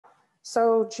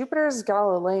So Jupiter's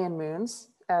Galilean moons,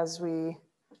 as we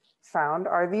found,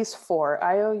 are these four: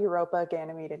 Io, Europa,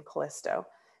 Ganymede, and Callisto.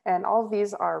 And all of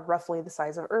these are roughly the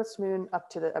size of Earth's moon up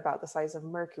to about the size of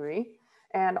Mercury.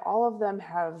 And all of them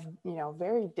have,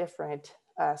 very different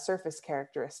surface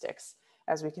characteristics,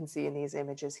 as we can see in these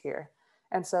images here.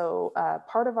 And so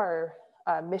part of our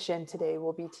mission today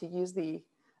will be to use the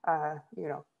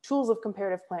tools of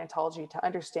comparative planetology to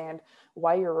understand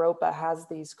why Europa has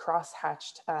these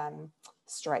cross-hatched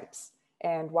stripes,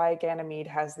 and why Ganymede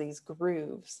has these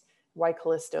grooves, why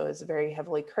Callisto is very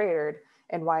heavily cratered,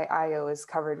 and why Io is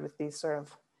covered with these sort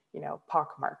of,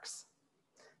 pock marks.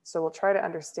 So we'll try to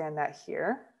understand that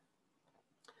here.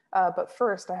 But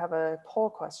first, I have a poll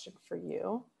question for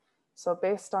you. So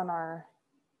based on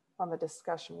the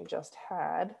discussion we just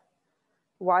had,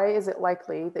 why is it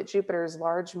likely that Jupiter's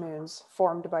large moons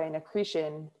formed by an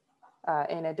accretion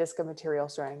in a disk of material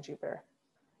surrounding Jupiter?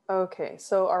 Okay,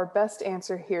 so our best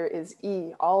answer here is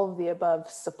E. All of the above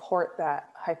support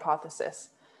that hypothesis.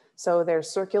 So there's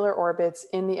circular orbits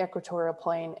in the equatorial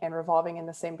plane and revolving in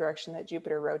the same direction that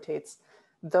Jupiter rotates.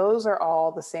 Those are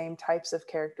all the same types of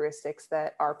characteristics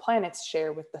that our planets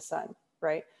share with the sun,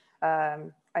 right? I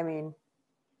mean,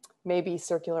 maybe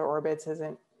circular orbits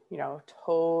isn't,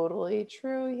 totally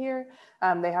true here.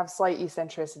 They have slight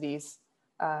eccentricities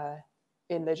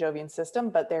in the Jovian system,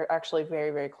 but they're actually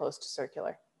very, very close to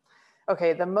circular.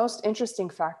 Okay, the most interesting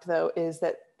fact though is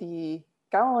that the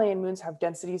Galilean moons have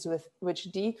densities which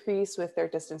decrease with their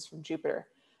distance from Jupiter.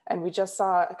 And we just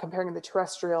saw, comparing the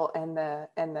terrestrial and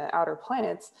the outer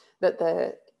planets, that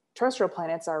the terrestrial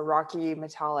planets are rocky,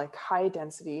 metallic, high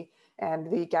density,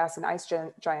 and the gas and ice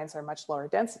giants are much lower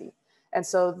density. And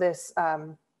so this,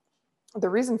 the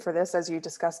reason for this, as you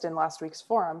discussed in last week's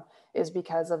forum, is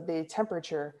because of the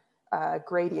temperature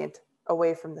gradient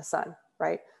away from the sun,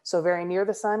 right? So very near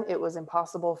the sun, it was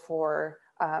impossible for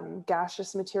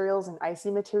gaseous materials and icy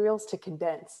materials to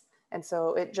condense. And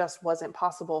so it just wasn't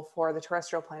possible for the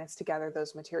terrestrial planets to gather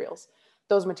those materials.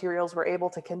 Those materials were able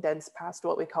to condense past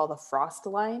what we call the frost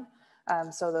line.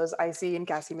 So those icy and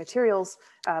gassy materials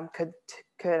could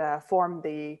form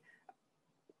the,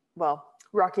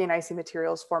 rocky and icy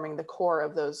materials forming the core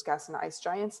of those gas and ice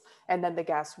giants. And then the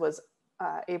gas was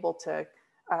able to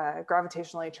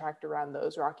gravitationally attract around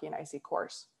those rocky and icy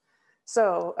cores.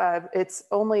 So it's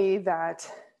only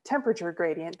that temperature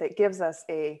gradient that gives us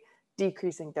a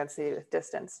decreasing density with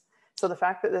distance. So the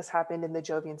fact that this happened in the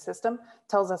Jovian system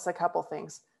tells us a couple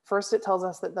things. First, it tells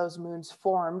us that those moons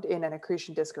formed in an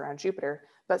accretion disk around Jupiter.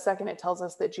 But second, it tells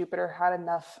us that Jupiter had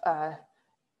enough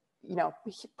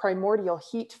primordial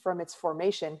heat from its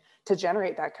formation to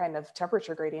generate that kind of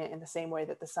temperature gradient in the same way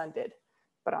that the sun did,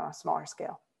 but on a smaller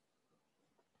scale.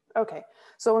 Okay,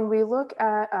 so when we look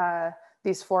at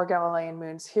these four Galilean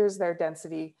moons, here's their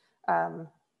density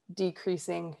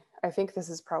decreasing. I think this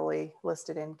is probably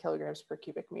listed in kilograms per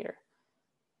cubic meter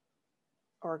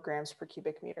or grams per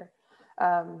cubic meter.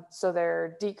 So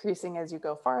they're decreasing as you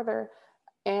go farther.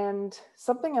 And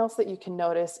something else that you can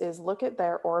notice is look at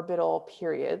their orbital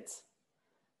periods.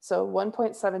 So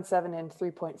 1.77 and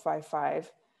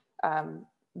 3.55.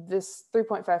 This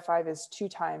 3.55 is 2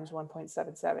 times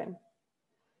 1.77.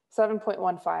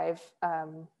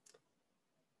 7.15,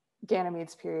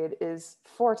 Ganymede's period, is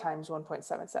 4 times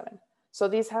 1.77. So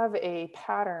these have a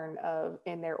pattern of,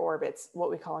 in their orbits, what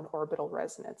we call an orbital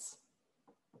resonance.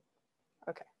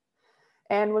 Okay.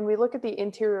 And when we look at the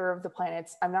interior of the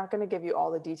planets, I'm not going to give you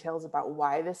all the details about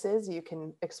why this is. You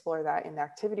can explore that in the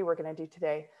activity we're going to do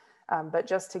today. But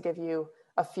just to give you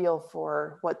a feel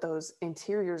for what those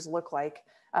interiors look like,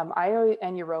 Io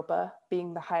and Europa,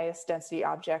 being the highest density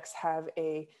objects, have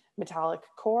a metallic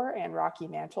core and rocky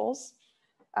mantles.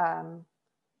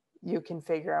 You can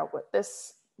figure out what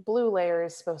this blue layer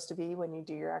is supposed to be when you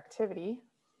do your activity.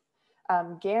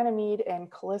 Ganymede and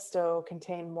Callisto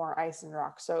contain more ice and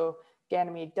rock. So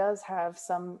Ganymede does have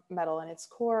some metal in its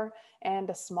core and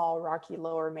a small rocky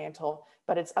lower mantle,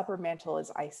 but its upper mantle is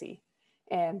icy.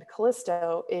 And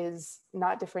Callisto is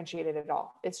not differentiated at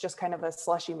all. It's just kind of a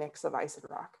slushy mix of ice and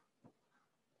rock.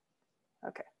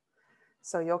 Okay,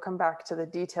 so you'll come back to the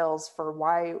details for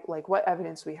why, like what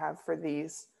evidence we have for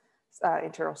these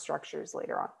internal structures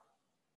later on.